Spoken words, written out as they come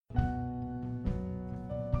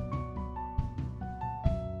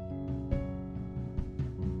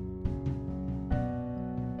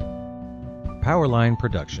Powerline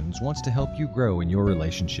Productions wants to help you grow in your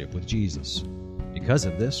relationship with Jesus. Because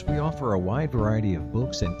of this, we offer a wide variety of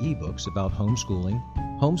books and ebooks about homeschooling,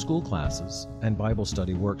 homeschool classes, and Bible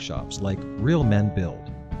study workshops like Real Men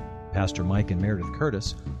Build. Pastor Mike and Meredith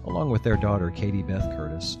Curtis, along with their daughter Katie Beth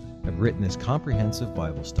Curtis, have written this comprehensive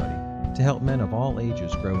Bible study to help men of all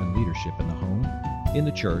ages grow in leadership in the home, in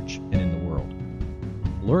the church, and in the world.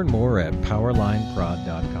 Learn more at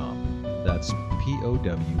powerlineprod.com. That's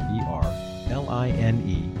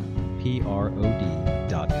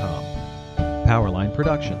POWERLINEPROD.com. Powerline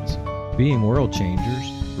Productions, being world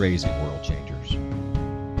changers, raising world changers.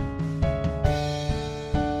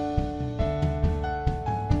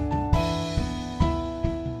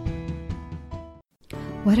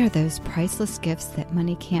 What are those priceless gifts that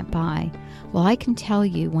money can't buy? Well, I can tell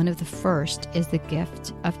you one of the first is the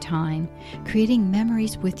gift of time, creating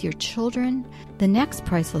memories with your children. The next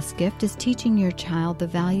priceless gift is teaching your child the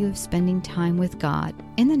value of spending time with God.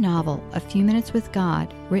 In the novel, A Few Minutes with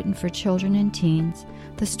God, written for children and teens,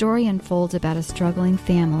 the story unfolds about a struggling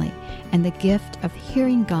family and the gift of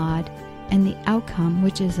hearing God and the outcome,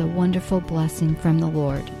 which is a wonderful blessing from the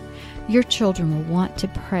Lord. Your children will want to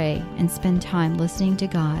pray and spend time listening to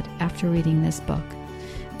God after reading this book.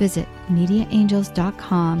 Visit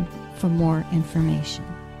MediaAngels.com for more information.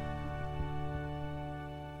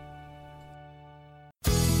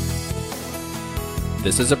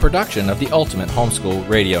 This is a production of the Ultimate Homeschool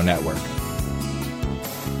Radio Network.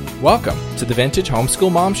 Welcome to the Vintage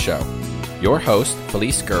Homeschool Mom Show. Your host,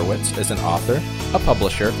 Felice Gerwitz, is an author, a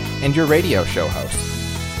publisher, and your radio show host.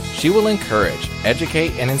 She will encourage,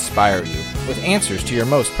 educate, and inspire you with answers to your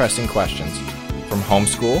most pressing questions from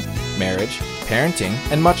homeschool, marriage, parenting,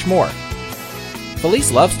 and much more.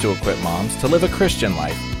 Felice loves to equip moms to live a Christian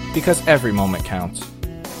life because every moment counts.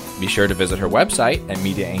 Be sure to visit her website at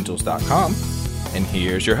MediaAngels.com. And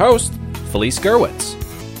here's your host, Felice Gerwitz.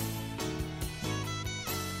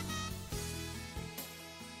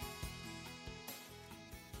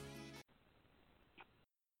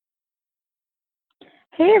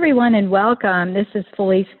 Hey everyone and welcome. This is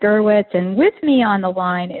Felice Gerwitz, and with me on the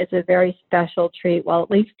line is a very special treat, well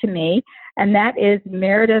at least to me, and that is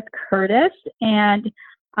Meredith Curtis. And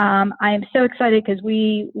I am so excited because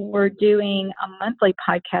we were doing a monthly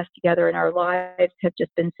podcast together and our lives have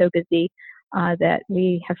just been so busy that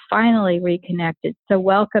we have finally reconnected. So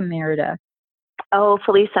welcome, Meredith. Oh,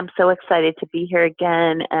 Felice, I'm so excited to be here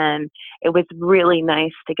again, and it was really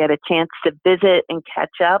nice to get a chance to visit and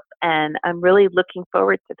catch up, and I'm really looking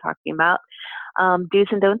forward to talking about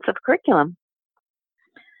do's and don'ts of curriculum.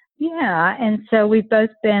 Yeah, and so we've both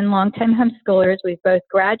been longtime homeschoolers. We've both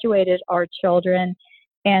graduated our children,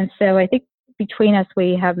 and so I think between us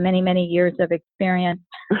we have many, many years of experience.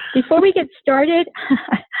 Before we get started,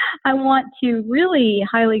 I want to really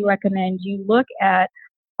highly recommend you look at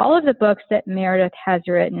all of the books that Meredith has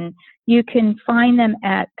written. You can find them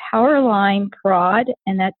at Powerline Prod,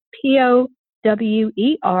 and that's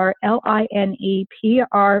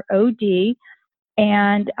POWERLINEPROD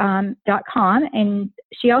and .com. And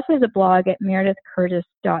she also has a blog at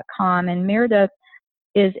meredithcurtis.com. And Meredith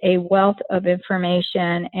is a wealth of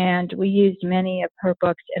information, and we used many of her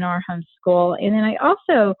books in our homeschool. And then I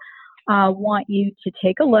also want you to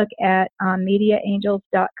take a look at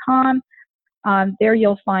MediaAngels.com. There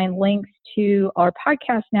you'll find links to our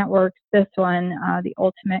podcast networks. This one, the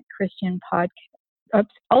Ultimate Christian Podcast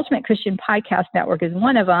Network is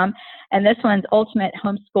one of them, and this one's Ultimate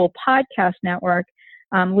Homeschool Podcast Network.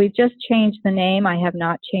 We've just changed the name. I have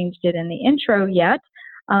not changed it in the intro yet,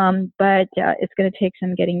 but it's going to take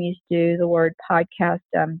some getting used to the word podcast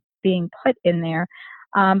being put in there.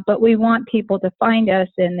 But we want people to find us,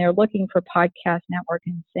 and they're looking for Podcast Network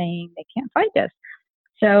and saying they can't find us.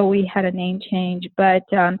 So we had a name change, but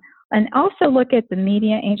and also look at the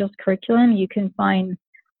Media Angels curriculum. You can find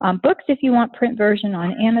books if you want print version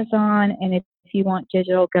on Amazon, and if you want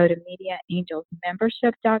digital, go to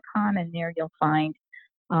MediaAngelsMembership.com, and there you'll find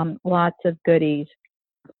lots of goodies.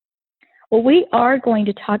 Well, we are going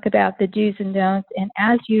to talk about the do's and don'ts, and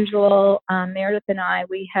as usual, Meredith and I,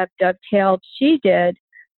 we have dovetailed. She did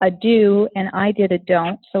a do, and I did a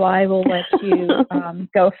don't, so I will let you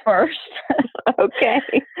go first. Okay.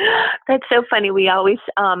 That's so funny. We always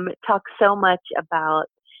talk so much about,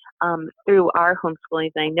 through our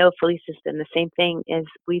homeschooling, and I know Felice has done the same thing, is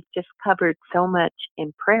we've just covered so much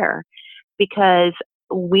in prayer because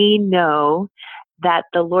we know that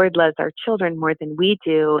the Lord loves our children more than we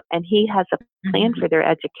do, and He has a plan for their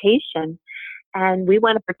education. And we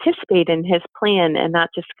want to participate in His plan and not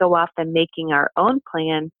just go off and making our own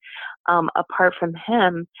plan apart from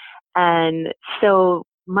Him. And so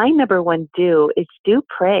my number one do is do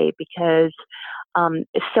pray, because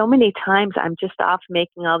so many times I'm just off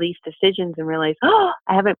making all these decisions and realize, oh,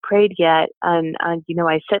 I haven't prayed yet. And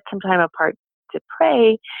I set some time apart to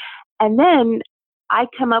pray. And then I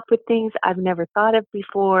come up with things I've never thought of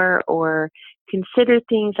before, or consider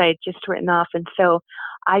things I had just written off. And so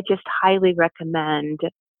I just highly recommend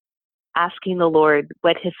asking the Lord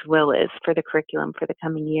what His will is for the curriculum for the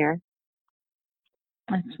coming year.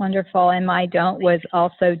 That's wonderful. And my don't was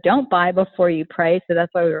also don't buy before you pray. So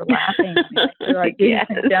that's why we were laughing. There are do's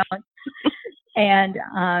and don'ts. And,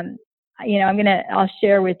 I'll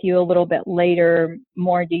share with you a little bit later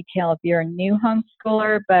more detail if you're a new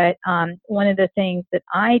homeschooler. But one of the things that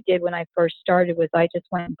I did when I first started was I just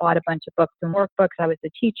went and bought a bunch of books and workbooks. I was a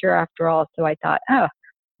teacher after all. So I thought,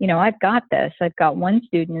 I've got this. I've got one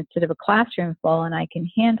student instead of a classroom full, and I can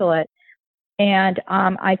handle it. And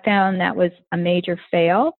I found that was a major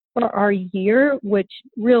fail for our year, which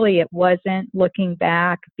really it wasn't looking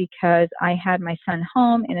back, because I had my son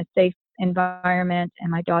home in a safe environment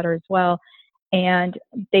and my daughter as well. And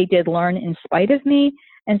they did learn in spite of me.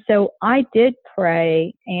 And so I did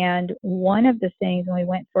pray. And one of the things when we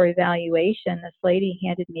went for evaluation, this lady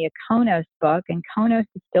handed me a Konos book, and Konos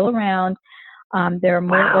is still around. They're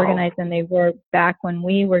more organized than they were back when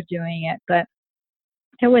we were doing it. But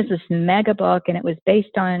it was this mega book, and it was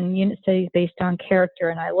based on unit studies, based on character.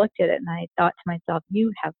 And I looked at it and I thought to myself,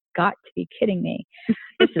 you have got to be kidding me.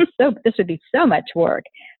 This would be so much work.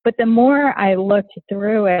 But the more I looked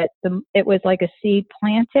through it, it was like a seed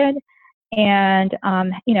planted. And,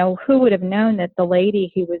 who would have known that the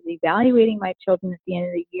lady who was evaluating my children at the end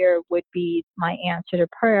of the year would be my answer to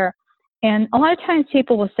prayer. And a lot of times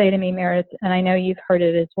people will say to me, Meredith, and I know you've heard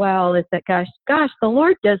it as well, is that, gosh, the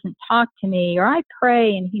Lord doesn't talk to me, or I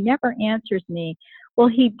pray and He never answers me. Well,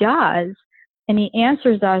 He does, and He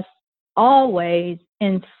answers us always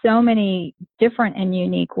in so many different and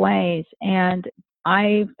unique ways. And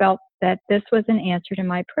I felt that this was an answer to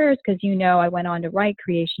my prayers, because, I went on to write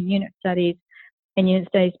creation unit studies, and unit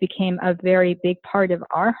studies became a very big part of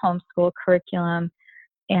our homeschool curriculum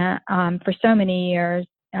and for so many years.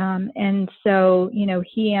 And so,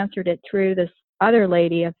 He answered it through this other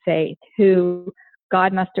lady of faith who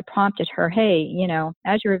God must have prompted her, hey,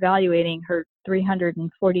 as you're evaluating her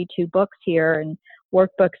 342 books here and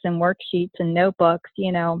workbooks and worksheets and notebooks,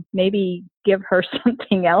 maybe give her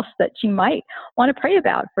something else that she might want to pray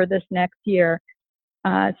about for this next year.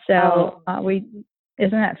 Isn't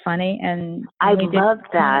that funny? And I love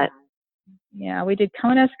that. Yeah, we did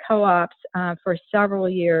Konos co-ops for several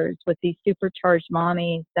years with these supercharged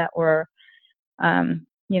mommies that were, when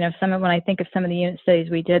I think of some of the unit studies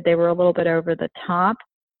we did, they were a little bit over the top.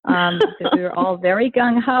 Because we were all very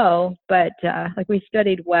gung-ho, but we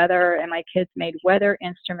studied weather, and my kids made weather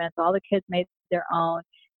instruments. All the kids made their own.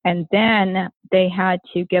 And then they had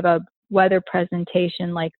to give a weather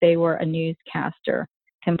presentation like they were a newscaster,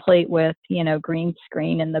 complete with, green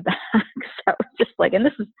screen in the back. So it's just and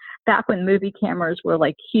this is back when movie cameras were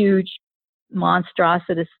like huge monstrous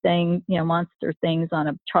monster things on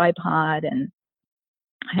a tripod. And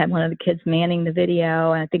I had one of the kids manning the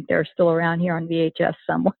video, and I think they're still around here on VHS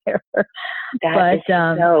somewhere. That is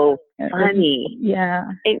so funny.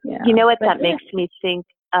 Yeah. You know what that makes me think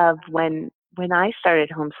of when I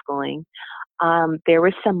started homeschooling, there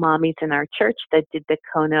were some mommies in our church that did the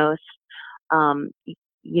Konos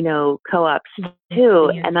co-ops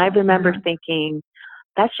too. And I remember thinking,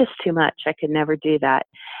 that's just too much. I could never do that.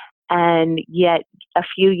 And yet a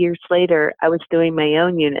few years later, I was doing my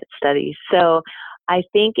own unit studies. So I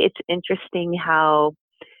think it's interesting how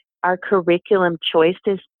our curriculum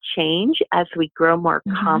choices change as we grow more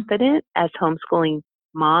confident as homeschooling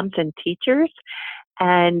moms and teachers.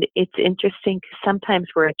 And it's interesting because sometimes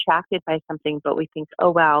we're attracted by something, but we think, oh,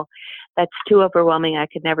 wow, that's too overwhelming. I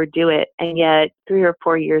could never do it. And yet 3 or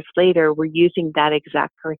 4 years later, we're using that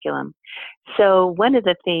exact curriculum. So one of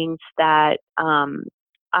the things that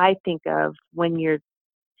I think of when you're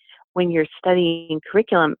studying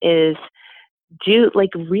curriculum is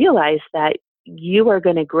realize that you are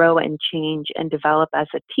going to grow and change and develop as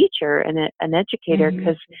a teacher and an educator,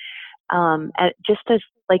 because just as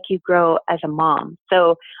you grow as a mom.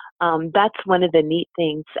 So that's one of the neat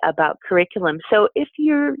things about curriculum. So if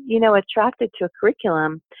you're, attracted to a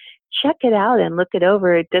curriculum, check it out and look it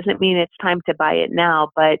over. It doesn't mean it's time to buy it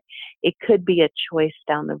now, but it could be a choice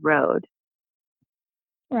down the road.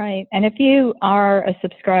 Right. And if you are a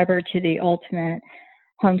subscriber to the Ultimate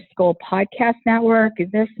Homeschool Podcast Network,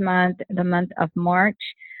 this month, the month of March,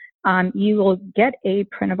 you will get a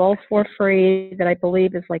printable for free that I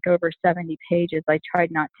believe is over 70 pages. I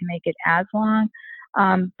tried not to make it as long,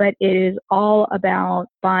 But it is all about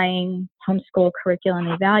buying homeschool curriculum,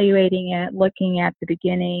 evaluating it, looking at the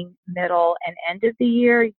beginning, middle, and end of the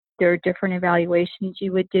year. There are different evaluations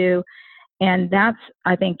you would do. And that's,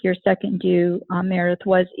 I think, your second due, Meredith,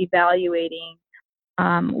 was evaluating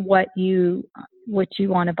what you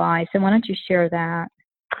want to buy. So why don't you share that?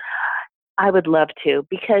 I would love to,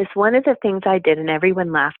 because one of the things I did, and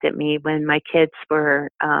everyone laughed at me when my kids were,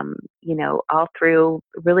 all through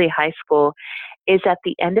really high school, is at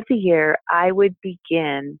the end of the year, I would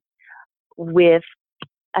begin with,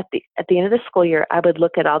 at the end of the school year, I would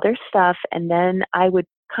look at all their stuff, and then I would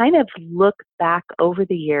kind of look back over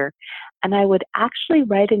the year, and I would actually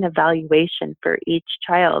write an evaluation for each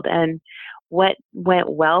child and what went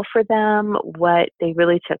well for them, what they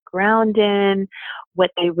really took ground in,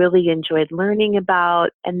 what they really enjoyed learning about,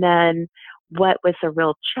 and then what was a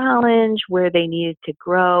real challenge, where they needed to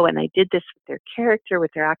grow. And I did this with their character,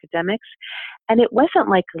 with their academics. And it wasn't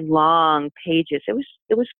like long pages. It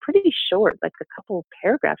was pretty short, like a couple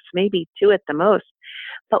paragraphs, maybe 2 at the most.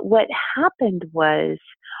 But what happened was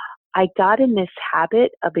I got in this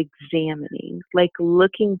habit of examining, like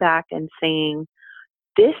looking back and saying,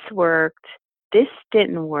 this worked, this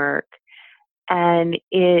didn't work. And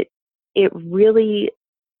it really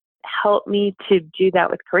helped me to do that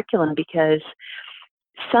with curriculum, because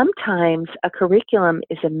sometimes a curriculum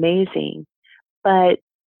is amazing, but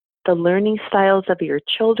the learning styles of your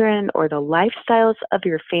children or the lifestyles of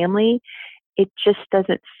your family, it just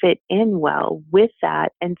doesn't fit in well with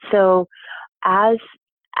that. And so as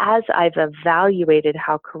I've evaluated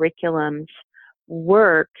how curriculums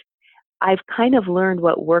work, I've kind of learned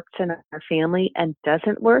what works in our family and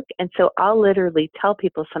doesn't work. And so I'll literally tell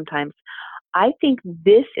people sometimes, I think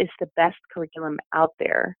this is the best curriculum out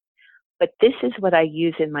there, but this is what I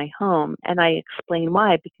use in my home. And I explain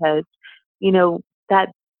why, because, that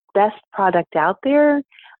best product out there,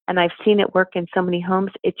 and I've seen it work in so many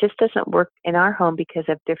homes, it just doesn't work in our home because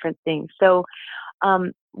of different things. So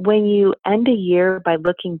when you end a year by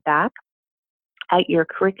looking back at your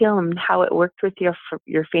curriculum and how it worked with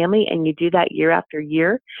your family, and you do that year after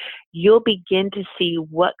year, you'll begin to see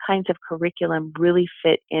what kinds of curriculum really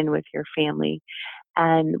fit in with your family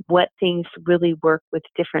and what things really work with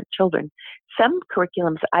different children. Some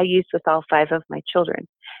curriculums I used with all 5 of my children,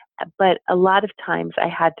 but a lot of times I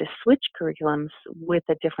had to switch curriculums with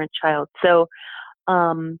a different child. So,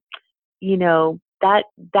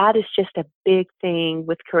 that is just a big thing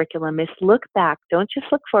with curriculum, is look back. Don't just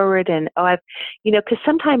look forward and, because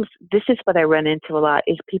sometimes this is what I run into a lot,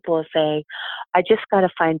 is people will say, I just got to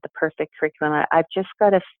find the perfect curriculum. I've just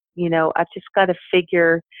got to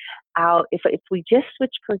figure out if we just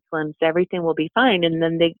switch curriculums, everything will be fine. And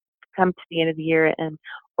then they come to the end of the year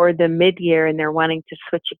or the mid-year, and they're wanting to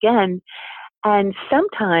switch again. And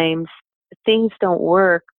sometimes things don't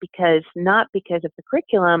work not because of the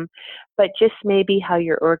curriculum, but just maybe how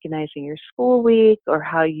you're organizing your school week or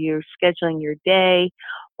how you're scheduling your day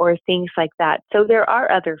or things like that. So there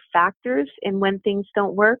are other factors in when things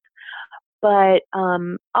don't work, but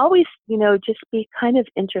always, just be kind of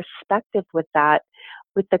introspective with that,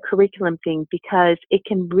 with the curriculum thing, because it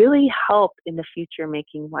can really help in the future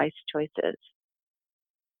making wise choices.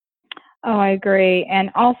 Oh, I agree.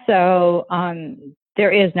 And also,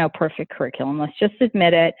 there is no perfect curriculum. Let's just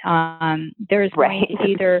admit it. There's going to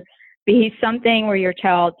either be something where your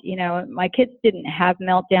child, my kids didn't have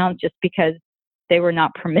meltdowns just because they were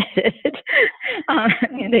not permitted.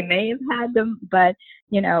 They may have had them, but,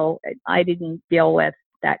 I didn't deal with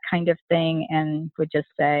that kind of thing, and would just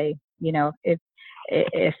say, if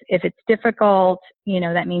it's difficult,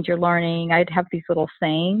 that means you're learning. I'd have these little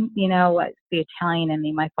sayings, the Italian in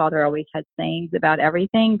me, my father always had sayings about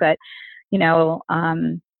everything, but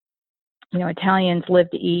Italians live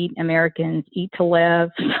to eat, Americans eat to live.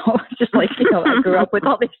 So it's just like, I grew up with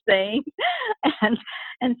all these things.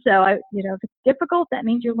 And so if it's difficult, that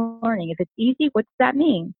means you're learning. If it's easy, what does that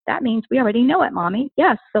mean? That means we already know it, Mommy.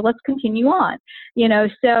 Yes. So let's continue on,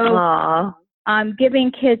 so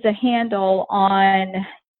giving kids a handle on,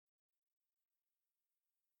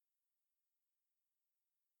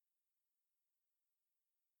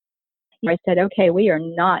 I said, okay, we are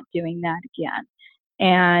not doing that again.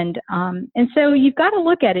 And so you've got to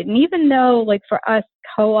look at it. And even though, like, for us,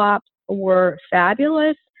 co-ops were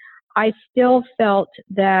fabulous, I still felt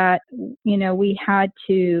that, we had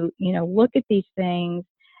to, look at these things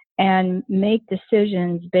and make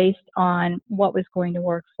decisions based on what was going to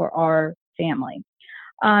work for our family.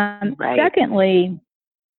 Right. Secondly,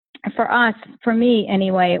 for me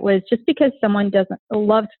anyway, it was just because someone doesn't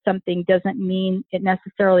love something doesn't mean it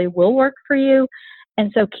necessarily will work for you.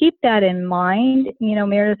 And so keep that in mind.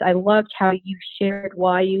 Meredith, I loved how you shared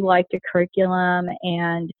why you liked a curriculum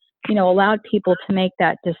and, allowed people to make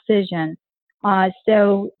that decision.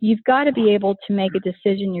 So you've got to be able to make a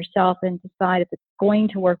decision yourself and decide if it's going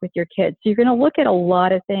to work with your kids. So you're going to look at a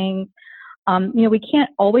lot of things. We can't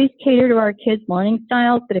always cater to our kids' learning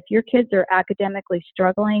styles, but if your kids are academically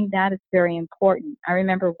struggling, that is very important. I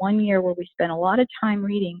remember one year where we spent a lot of time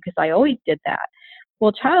reading because I always did that.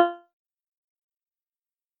 Well,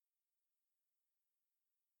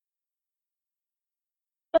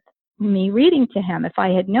 me reading to him. If I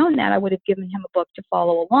had known that, I would have given him a book to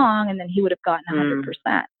follow along, and then he would have gotten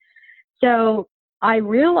 100%. So I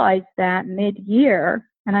realized that mid-year,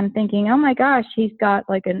 and I'm thinking, oh my gosh, he's got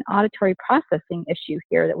like an auditory processing issue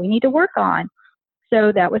here that we need to work on.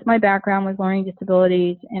 So that was my background with learning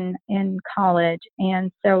disabilities in college.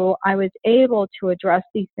 And so I was able to address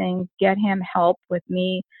these things, get him help with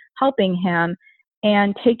me helping him,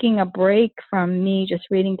 and taking a break from me just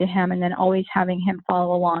reading to him and then always having him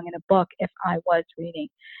follow along in a book if I was reading.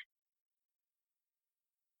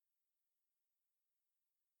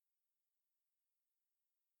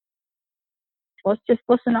 Let's just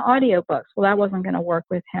listen to audiobooks. Well, that wasn't going to work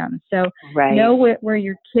with him. So know where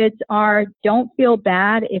your kids are. Don't feel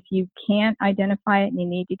bad if you can't identify it and you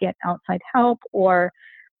need to get outside help, or,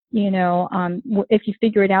 if you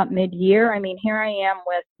figure it out mid-year. I mean, here I am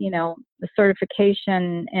with, the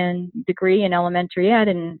certification and degree in elementary ed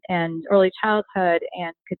and early childhood,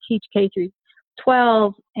 and could teach K through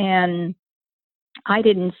 12, and I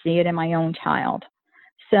didn't see it in my own child.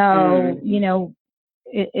 So,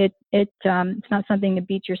 it's not something to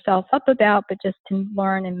beat yourself up about, but just to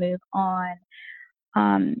learn and move on.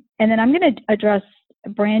 And then I'm going to address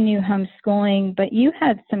brand new homeschooling, but you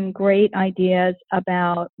had some great ideas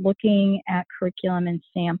about looking at curriculum and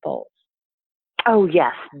samples. Oh,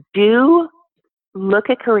 yes. Do look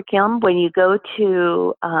at curriculum when you go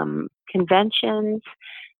to conventions.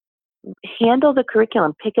 Handle the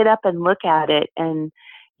curriculum, pick it up and look at it, and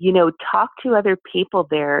talk to other people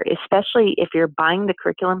there, especially if you're buying the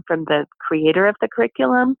curriculum from the creator of the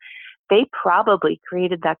curriculum. They probably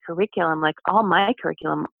created that curriculum, like all my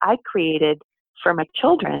curriculum I created for my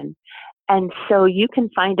children. And so you can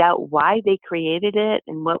find out why they created it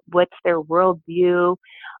and what's their worldview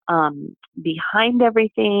behind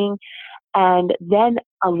everything. And then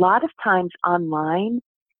a lot of times online,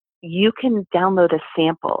 you can download a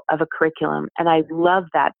sample of a curriculum. And I love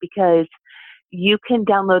that because you can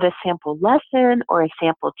download a sample lesson or a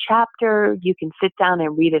sample chapter. You can sit down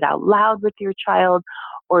and read it out loud with your child,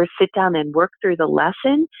 or sit down and work through the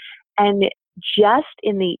lesson. And just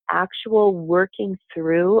in the actual working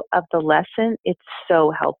through of the lesson, it's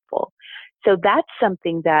so helpful. So that's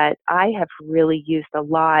something that I have really used a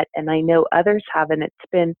lot, and I know others have, and it's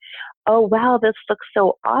been, oh, wow, this looks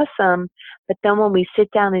so awesome. But then when we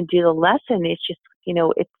sit down and do the lesson, it's just,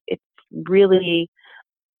 it's really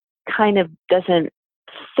kind of doesn't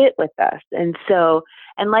fit with us. And so,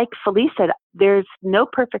 and like Felice said, there's no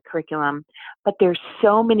perfect curriculum, but there's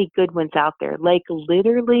so many good ones out there. Like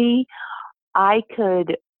literally, I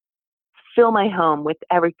could fill my home with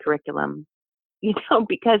every curriculum,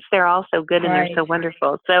 because they're all so good and they're so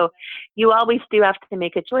wonderful. So you always do have to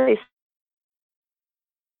make a choice.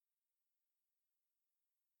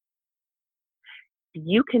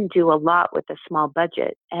 You can do a lot with a small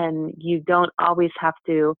budget, and you don't always have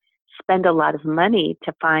to spend a lot of money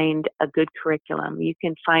to find a good curriculum. You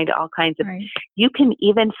can find all kinds of, you can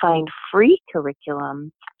even find free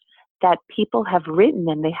curriculum that people have written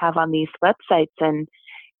and they have on these websites. And,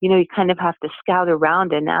 you kind of have to scout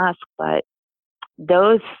around and ask, but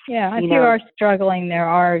those, if you are struggling, there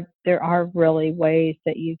are really ways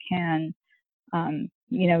that you can,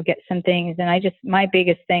 get some things. And my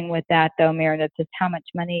biggest thing with that though, Meredith, is how much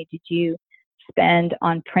money did you spend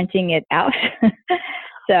on printing it out?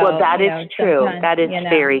 So, well, that is true. That is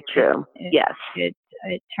very true. Yes. It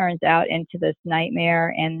turns out into this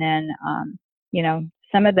nightmare. And then,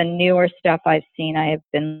 some of the newer stuff I've seen, I have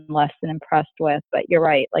been less than impressed with. But you're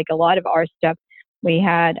right. Like a lot of our stuff we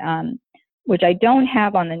had, which I don't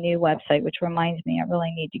have on the new website, which reminds me I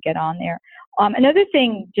really need to get on there. Another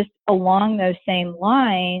thing just along those same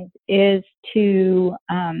lines is to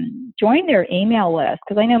join their email list,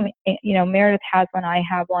 because I know, Meredith has one, I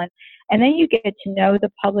have one, and then you get to know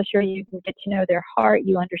the publisher, you can get to know their heart,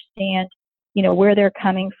 you understand, where they're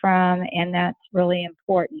coming from, and that's really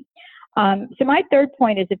important. So my third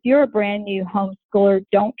point is, if you're a brand new homeschooler,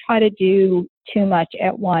 don't try to do too much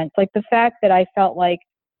at once. Like the fact that I felt like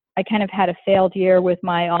I kind of had a failed year with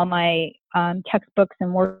all my textbooks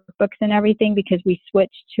and workbooks and everything because we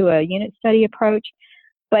switched to a unit study approach.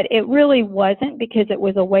 but it really wasn't, because it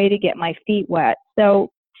was a way to get my feet wet. So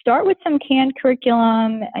start with some canned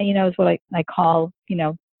curriculum, is what I call,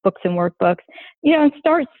 books and workbooks, and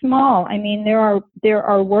start small. I mean, there are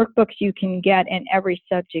workbooks you can get in every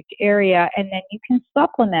subject area, and then you can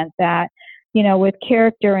supplement that, with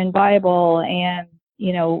character and Bible and,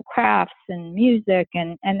 crafts and music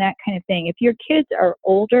and that kind of thing. If your kids are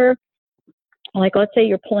older, like let's say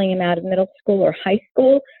you're pulling them out of middle school or high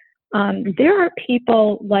school, there are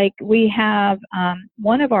people, like we have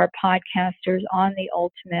one of our podcasters on the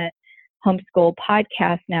Ultimate Homeschool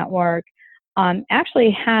Podcast Network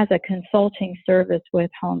actually has a consulting service with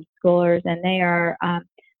homeschoolers, and they are, I'm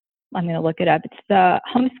going to look it up. It's the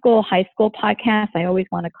Homeschool High School Podcast. I always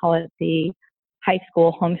want to call it the High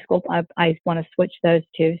School Homeschool. I want to switch those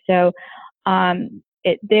two. So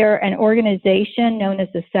they're an organization known as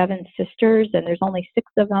the Seven Sisters, and there's only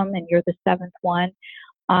 6 of them, and you're the 7th one.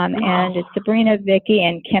 And it's Sabrina, Vicky,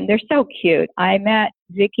 and Kim. They're so cute. I met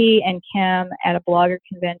Vicky and Kim at a blogger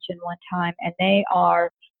convention one time, and they are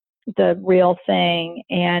the real thing.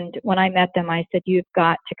 And when I met them, I said, you've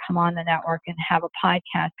got to come on the network and have a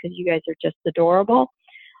podcast, because you guys are just adorable.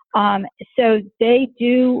 So they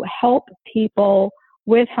do help people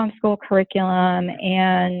with homeschool curriculum,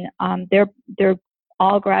 and they're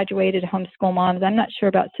all graduated homeschool moms. I'm not sure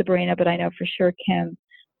about Sabrina, but I know for sure Kim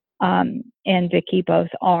and Vicky both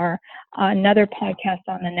are. Another podcast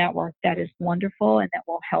on the network that is wonderful and that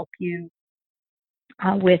will help you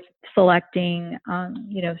with selecting,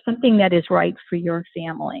 something that is right for your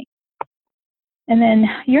family. And then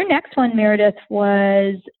your next one, Meredith,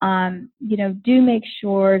 was, do make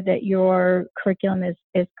sure that your curriculum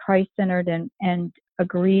is Christ-centered and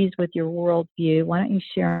agrees with your worldview. Why don't you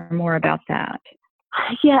share more about that?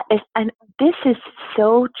 Yeah, and this is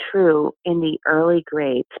so true in the early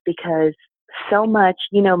grades, because so much,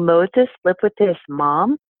 Moses lived with his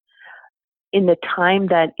mom in the time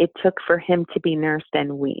that it took for him to be nursed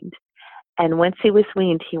and weaned. And once he was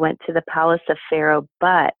weaned, he went to the palace of Pharaoh,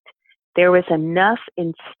 but there was enough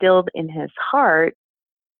instilled in his heart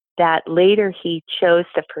that later he chose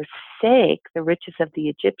to forsake the riches of the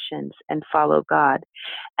Egyptians and follow God.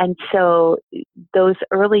 And so those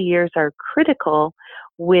early years are critical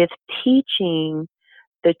with teaching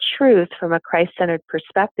the truth from a Christ-centered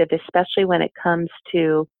perspective, especially when it comes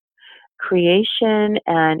to creation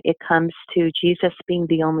and it comes to Jesus being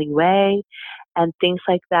the only way and things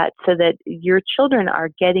like that, so that your children are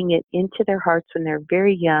getting it into their hearts when they're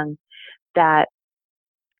very young that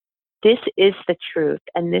this is the truth,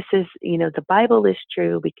 and this is, the Bible is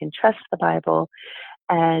true. We can trust the Bible.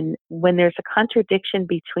 And when there's a contradiction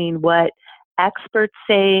between what experts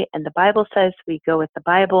say and the Bible says, we go with the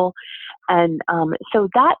Bible. And so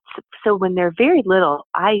when they're very little,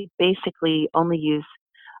 I basically only use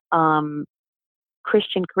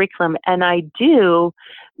Christian curriculum, and I do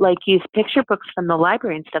use picture books from the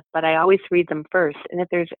library and stuff, but I always read them first. And if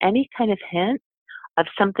there's any kind of hint of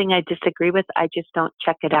something I disagree with, I just don't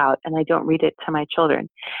check it out, and I don't read it to my children.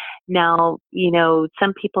 Now,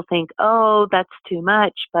 some people think, oh, that's too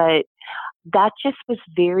much, but that just was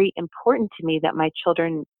very important to me, that my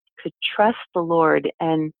children could trust the Lord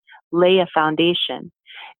and lay a foundation.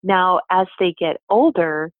 Now, as they get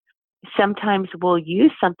older, sometimes we'll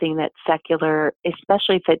use something that's secular,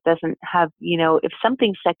 especially if it doesn't have, if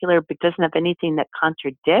something's secular but doesn't have anything that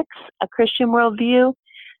contradicts a Christian worldview,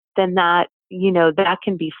 then that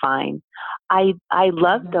can be fine. I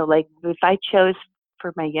love though, if I chose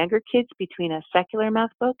for my younger kids between a secular math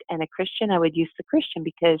book and a Christian, I would use the Christian,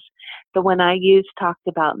 because the one I used talked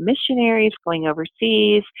about missionaries going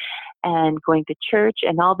overseas and going to church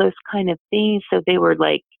and all those kind of things. So they were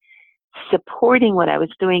supporting what I was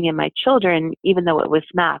doing in my children, even though it was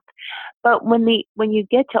math. But when you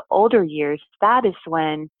get to older years, that is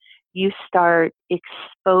when you start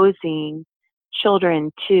exposing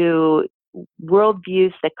children to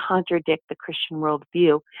worldviews that contradict the Christian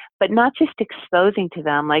worldview, but not just exposing to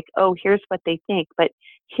them oh, here's what they think, but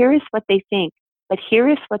here is what they think, but here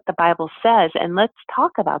is what the Bible says, and let's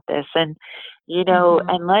talk about this, and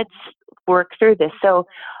and let's work through this. So,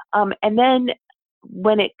 and then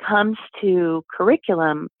when it comes to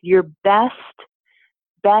curriculum, your best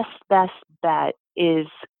bet is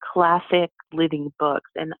classic living books,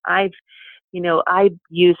 and I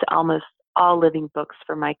use almost all living books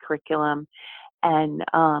for my curriculum, and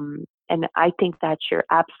I think that's your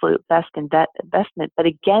absolute best investment. But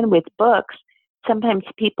again, with books, sometimes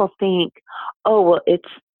people think, oh, well, it's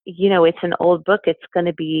an old book, it's going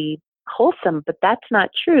to be wholesome, but that's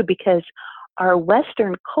not true, because our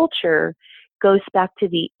Western culture goes back to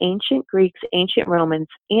the ancient Greeks, ancient Romans,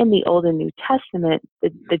 and the Old and New Testament,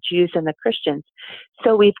 the Jews and the Christians.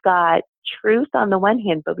 So we've got truth on the one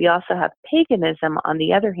hand, but we also have paganism on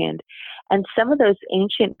the other hand. And some of those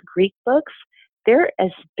ancient Greek books, they're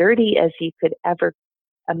as dirty as you could ever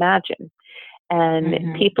imagine.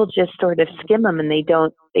 And people just sort of skim them, and they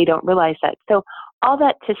don't realize that. So all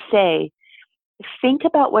that to say, think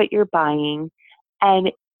about what you're buying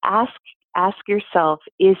and ask yourself,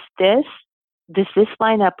 does this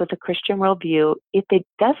line up with a Christian worldview? If it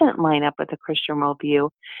doesn't line up with a Christian worldview,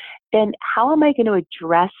 then how am I going to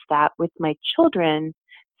address that with my children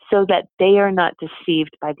so that they are not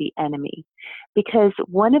deceived by the enemy? Because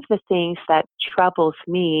one of the things that troubles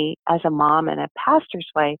me as a mom and a pastor's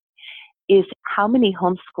wife is how many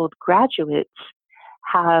homeschooled graduates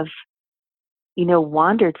have,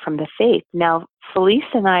 wandered from the faith. Now, Felice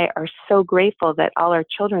and I are so grateful that all our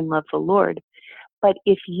children love the Lord. But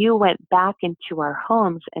if you went back into our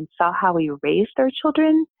homes and saw how we raised our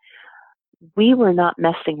children, we were not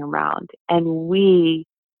messing around. And we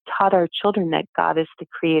taught our children that God is the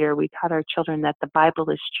creator. We taught our children that the Bible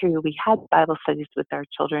is true. We had Bible studies with our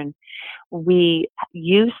children. We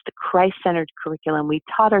used the Christ-centered curriculum. We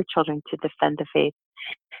taught our children to defend the faith.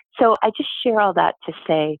 So I just share all that to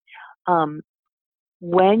say,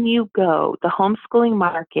 when you go, the homeschooling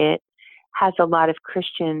market has a lot of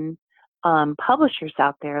Christian publishers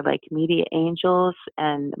out there like Media Angels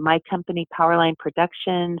and my company, Powerline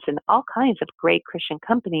Productions, and all kinds of great Christian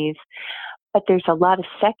companies. But there's a lot of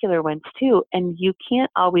secular ones too, and you can't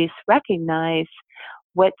always recognize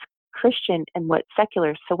what's Christian and what's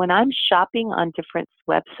secular. So when I'm shopping on different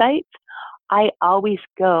websites, I always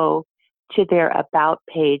go to their About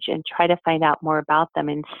page and try to find out more about them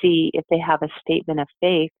and see if they have a statement of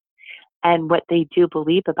faith and what they do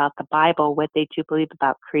believe about the Bible, what they do believe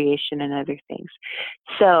about creation and other things.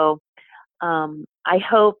 So I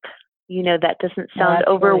hope, that doesn't sound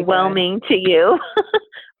overwhelming to you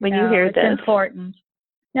when you hear this. It's important.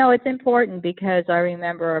 No, it's important because I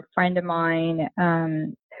remember a friend of mine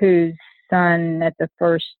whose son at the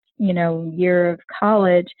first, year of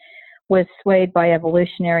college was swayed by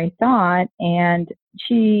evolutionary thought, and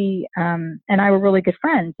she and I were really good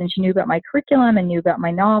friends, and she knew about my curriculum and knew about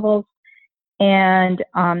my novels. And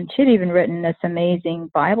she'd even written this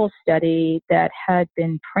amazing Bible study that had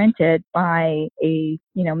been printed by a,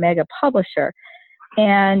 mega publisher.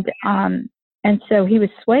 And so he was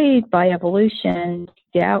swayed by evolution,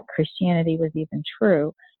 doubt Christianity was even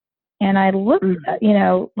true. And I looked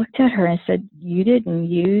at her and said, you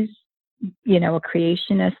didn't use, a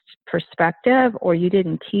creationist perspective, or you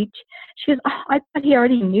didn't teach. She goes, I thought he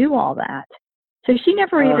already knew all that. So she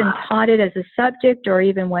never even taught it as a subject or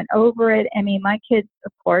even went over it. I mean, my kids,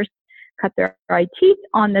 of course, cut their eye teeth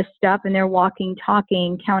on this stuff, and they're walking,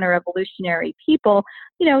 talking, counter-evolutionary people,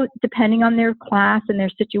 depending on their class and their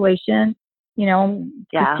situation.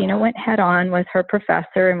 Christina went head on with her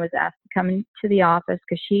professor and was asked to come into the office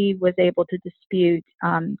because she was able to dispute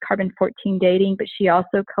carbon-14 dating, but she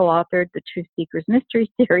also co-authored the Truth Seekers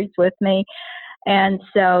Mystery Series with me. And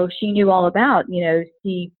so she knew all about,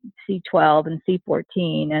 C12 and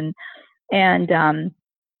C14 and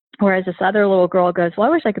whereas this other little girl goes, well, I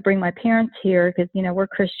wish I could bring my parents here because, we're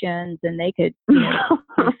Christians and they could,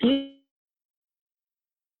 refuse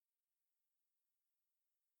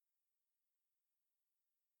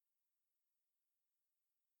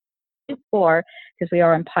because we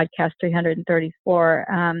are on podcast 334.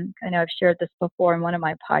 I know I've shared this before in one of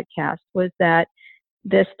my podcasts, was that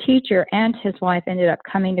this teacher and his wife ended up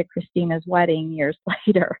coming to Christina's wedding years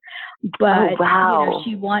later. But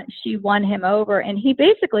she won him over, and he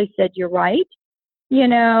basically said, "You're right."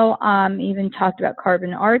 Even talked about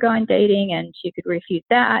carbon argon dating, and she could refute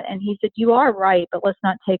that. And he said, "You are right, but let's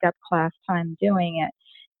not take up class time doing it."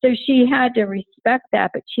 So she had to respect that,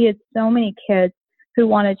 but she had so many kids who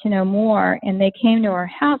wanted to know more, and they came to our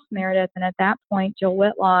house, Meredith. And at that point, Jill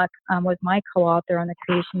Whitlock was my co-author on the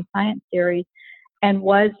Creation Science series, and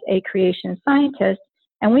was a creation scientist.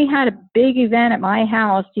 And we had a big event at my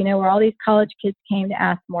house, where all these college kids came to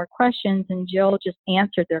ask more questions, and Jill just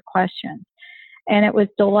answered their questions. And it was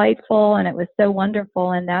delightful, and it was so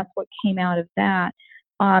wonderful, and that's what came out of that.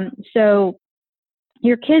 So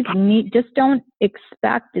your kids just don't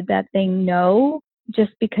expect that they know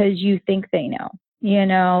just because you think they know,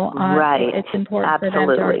 Right. It's important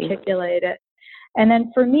Absolutely. for them to articulate it. And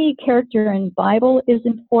then for me, character in Bible is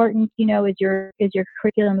important. Is your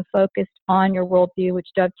curriculum focused on your worldview, which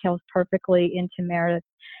dovetails perfectly into Meredith.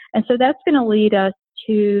 And so that's going to lead us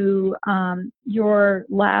to your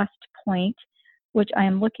last point, which I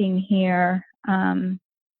am looking here.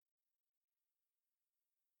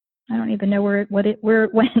 I don't even know where it went,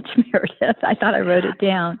 Meredith. I thought I wrote it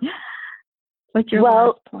down. What's your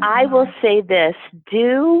last point? I will say this: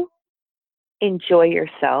 do enjoy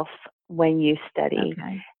yourself when you study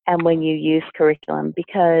and when you use curriculum,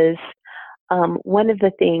 because one of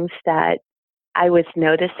the things that I was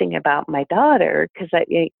noticing about my daughter, because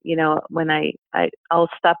when I'll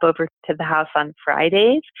stop over to the house on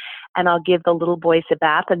Fridays and I'll give the little boys a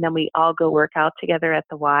bath, and then we all go work out together at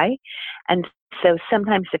the Y. And so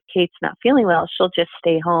sometimes if Kate's not feeling well, she'll just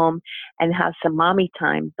stay home and have some mommy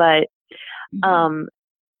time. But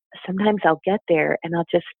sometimes I'll get there and I'll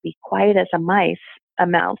just be quiet as a mouse,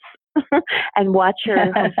 and watch her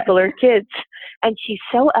homeschool her kids. And she's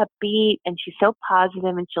so upbeat and she's so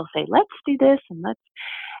positive, and she'll say, let's do this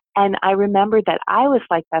and I remember that I was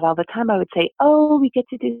like that all the time. I would say, oh, we get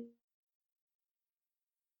to do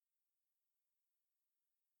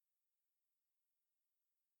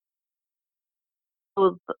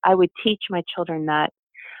I would teach my children that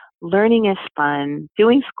learning is fun,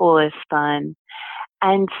 doing school is fun.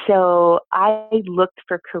 And so I looked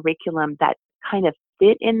for curriculum that kind of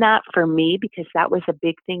fit in that for me, because that was a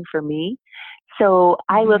big thing for me. So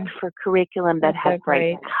I looked for curriculum that had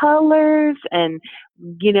bright colors and,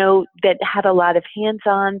 that had a lot of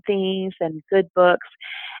hands-on things and good books.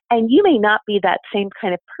 And you may not be that same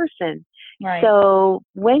kind of person. Right. So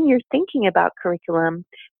when you're thinking about curriculum,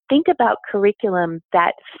 think about curriculum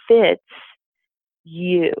that fits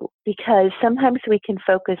you, because sometimes we can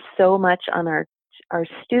focus so much on our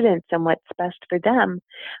students and what's best for them.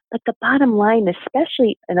 But the bottom line,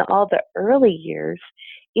 especially in all the early years,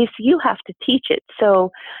 is you have to teach it. So,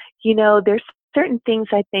 there's certain things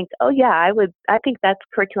I think, oh yeah, I think that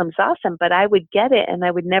curriculum's awesome, but I would get it and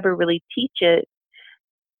I would never really teach it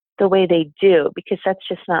the way they do, because that's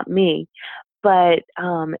just not me. But,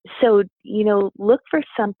 so, look for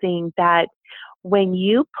something that when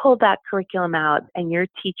you pull that curriculum out and you're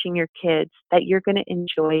teaching your kids, that you're going to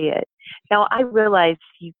enjoy it. Now, I realize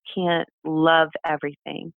you can't love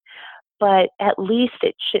everything, but at least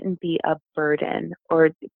it shouldn't be a burden, or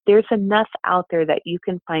there's enough out there that you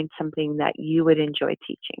can find something that you would enjoy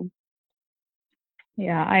teaching.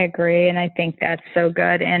 Yeah, I agree. And I think that's so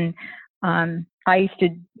good. And I used to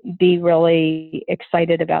be really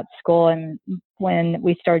excited about school. And when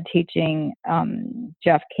we started teaching,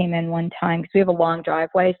 Jeff came in one time, because we have a long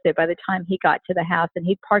driveway. So by the time he got to the house, and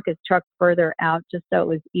he'd park his truck further out just so it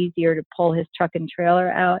was easier to pull his truck and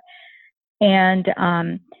trailer out. And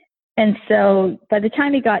so by the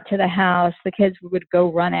time he got to the house, the kids would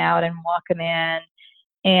go run out and walk him in.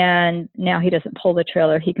 And now he doesn't pull the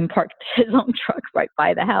trailer. He can park his own truck right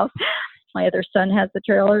by the house. My other son has the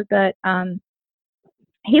trailer, but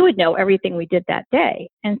he would know everything we did that day.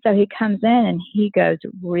 And so he comes in and he goes,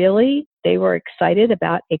 really? They were excited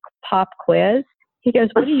about a pop quiz? He goes,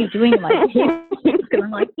 what are you doing in my team? And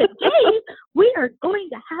I'm like, today we are going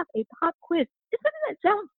to have a pop quiz. Doesn't that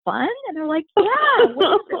sound fun? And they're like, yeah,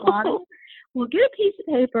 what is it, Mommy? We'll get a piece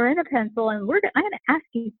of paper and a pencil, and I'm going to ask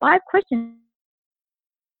you 5 questions.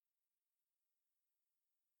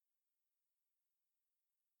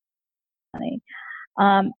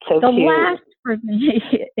 The cute. last for me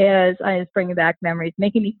is, I was bringing back memories,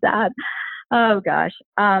 making me sad. Oh gosh.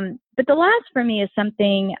 But the last for me is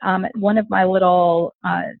something, one of my little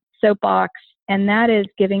soapbox, and that is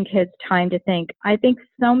giving kids time to think. I think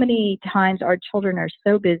so many times our children are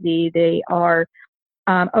so busy, they are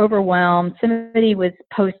overwhelmed. Somebody was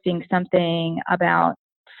posting something about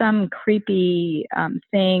some creepy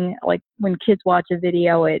thing, like when kids watch a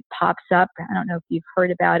video, it pops up. I don't know if you've heard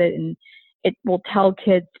about it, and it will tell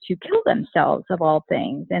kids to kill themselves, of all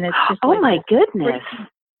things. And it's just oh my goodness.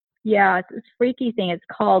 Yeah, it's this freaky thing. It's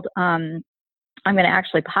called, I'm going to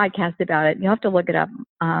actually podcast about it. You'll have to look it up.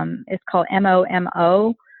 It's called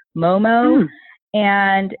MOMO.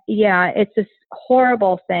 And yeah, it's this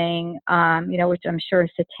horrible thing, which I'm sure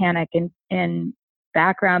is satanic in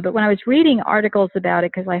background. But when I was reading articles about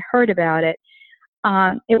it, because I heard about it,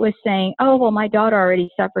 it was saying, oh, well, my daughter already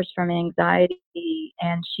suffers from anxiety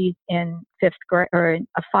and she's in 5th grade, or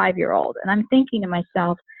a 5-year-old. And I'm thinking to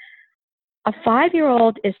myself, a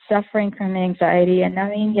 5-year-old is suffering from anxiety. And I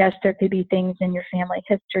mean, yes, there could be things in your family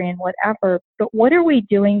history and whatever, but what are we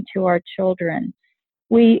doing to our children?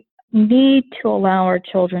 We need to allow our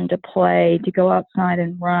children to play, to go outside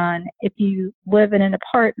and run. If you live in an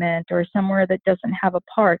apartment or somewhere that doesn't have a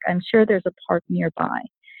park, I'm sure there's a park nearby.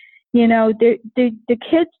 The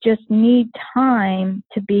kids just need time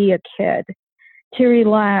to be a kid, to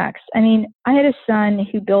relax. I mean, I had a son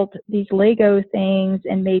who built these Lego things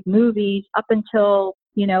and made movies up until,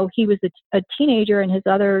 he was a teenager, and his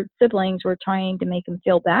other siblings were trying to make him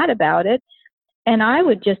feel bad about it. And I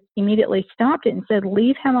would just immediately stop it and said,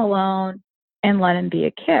 leave him alone and let him be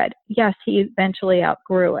a kid. Yes, he eventually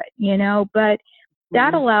outgrew it, but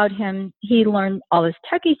that allowed him, he learned all this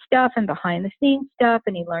techie stuff and behind the scenes stuff,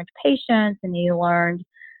 and he learned patience, and he learned,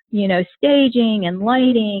 staging and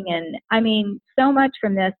lighting. And I mean, so much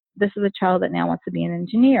from this. This is a child that now wants to be an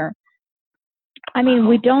engineer. I mean,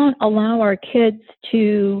 we don't allow our kids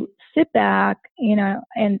to sit back,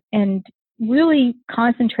 and really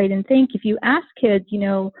concentrate and think. If you ask kids,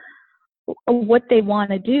 what they want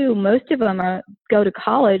to do, most of them go to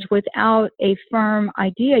college without a firm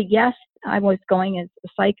idea. Yes, I was going as a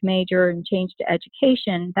psych major and changed to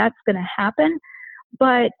education. That's going to happen.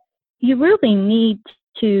 But you really need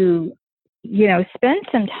to, spend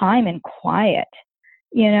some time in quiet.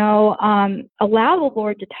 Allow the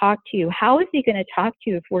Lord to talk to you. How is he going to talk to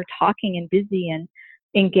you if we're talking and busy and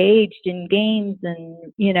engaged in games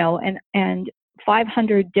and, and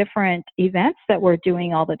 500 different events that we're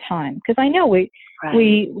doing all the time? Because I know we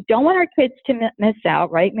don't want our kids to miss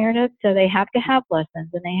out, right, Meredith? So they have to have lessons,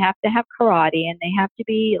 and they have to have karate, and they have to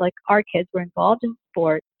be like our kids were involved in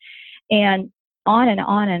sports, and on and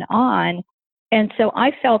on and on. And so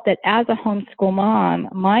I felt that as a homeschool mom,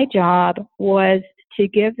 my job was to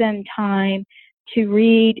give them time to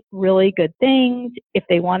read really good things. If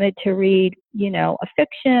they wanted to read, a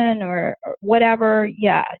fiction or whatever,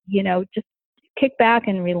 just kick back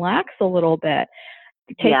and relax a little bit.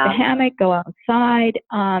 Take the hammock, go outside,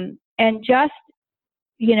 and just,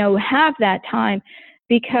 have that time,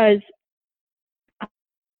 because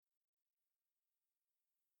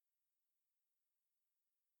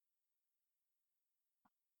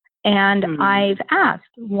I've asked,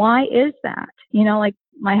 why is that? Like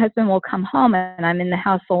my husband will come home and I'm in the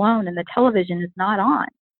house alone and the television is not on.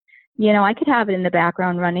 I could have it in the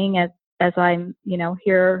background running as I'm,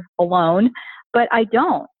 here alone, but I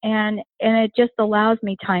don't. And it just allows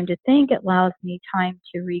me time to think. It allows me time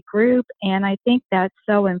to regroup. And I think that's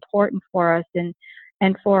so important for us and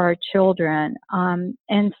for our children.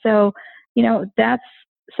 And so, that's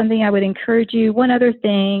something I would encourage you. One other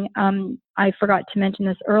thing, I forgot to mention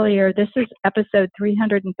this earlier. This is episode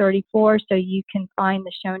 334, so you can find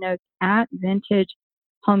the show notes at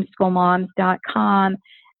vintagehomeschoolmoms.com.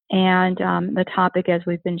 And the topic, as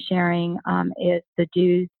we've been sharing, is the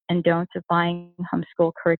do's and don'ts of buying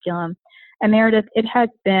homeschool curriculum. And Meredith, it has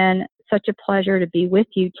been such a pleasure to be with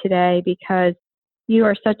you today, because you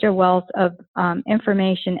are such a wealth of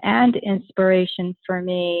information and inspiration for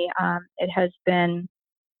me. It has been,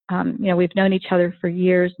 we've known each other for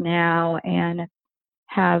years now and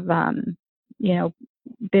have,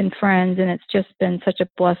 been friends, and it's just been such a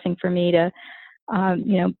blessing for me to,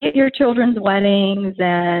 get your children's weddings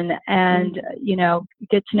and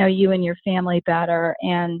get to know you and your family better.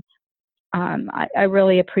 And I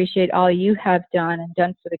really appreciate all you have done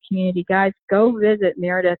for the community. Guys, go visit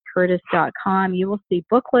meredithcurtis.com. You will see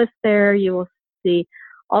book lists there. You will see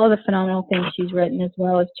all of the phenomenal things she's written, as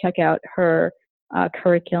well as check out her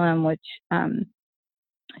curriculum, which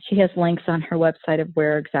she has links on her website of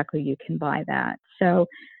where exactly you can buy that. So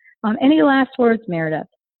any last words, Meredith?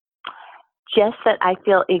 Just that I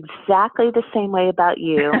feel exactly the same way about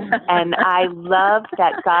you. And I love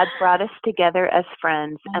that God brought us together as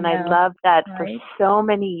friends. And I love that for so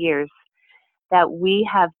many years that we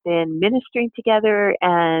have been ministering together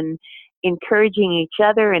and encouraging each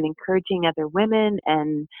other and encouraging other women.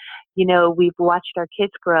 And, we've watched our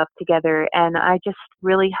kids grow up together. And I just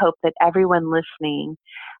really hope that everyone listening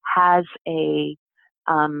has a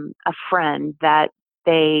friend that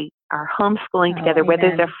they are homeschooling together,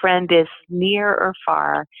 whether their friend is near or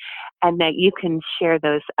far, and that you can share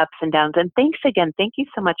those ups and downs. And thanks again. Thank you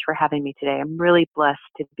so much for having me today. I'm really blessed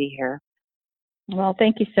to be here. Well,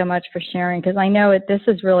 thank you so much for sharing, because I know this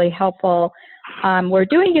is really helpful. We're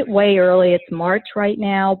doing it way early. It's March right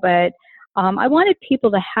now, but I wanted people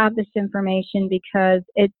to have this information because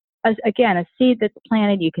it's, again, a seed that's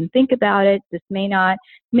planted. You can think about it. This may not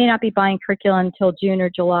be buying curriculum until June or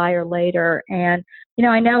July or later. And,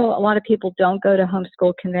 I know a lot of people don't go to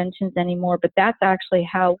homeschool conventions anymore, but that's actually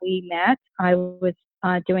how we met. I was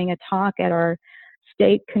doing a talk at our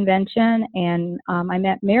state convention, and I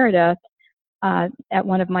met Meredith at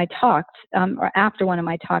one of my talks, or after one of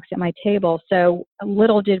my talks at my table. So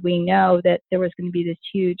little did we know that there was going to be this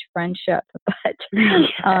huge friendship, but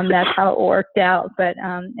that's how it worked out. But,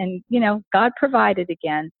 God provided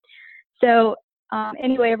again. So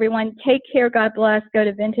anyway, everyone, take care. God bless. Go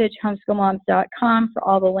to vintagehomeschoolmoms.com for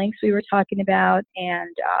all the links we were talking about.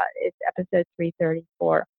 And it's episode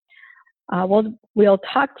 334. We'll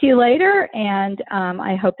talk to you later. And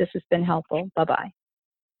I hope this has been helpful. Bye-bye.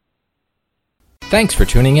 Thanks for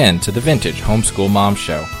tuning in to the Vintage Homeschool Mom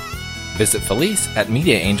Show. Visit Felice at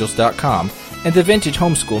MediaAngels.com and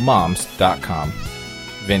TheVintageHomeschoolMoms.com.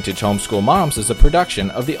 Vintage Homeschool Moms is a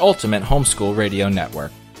production of the Ultimate Homeschool Radio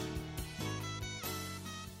Network.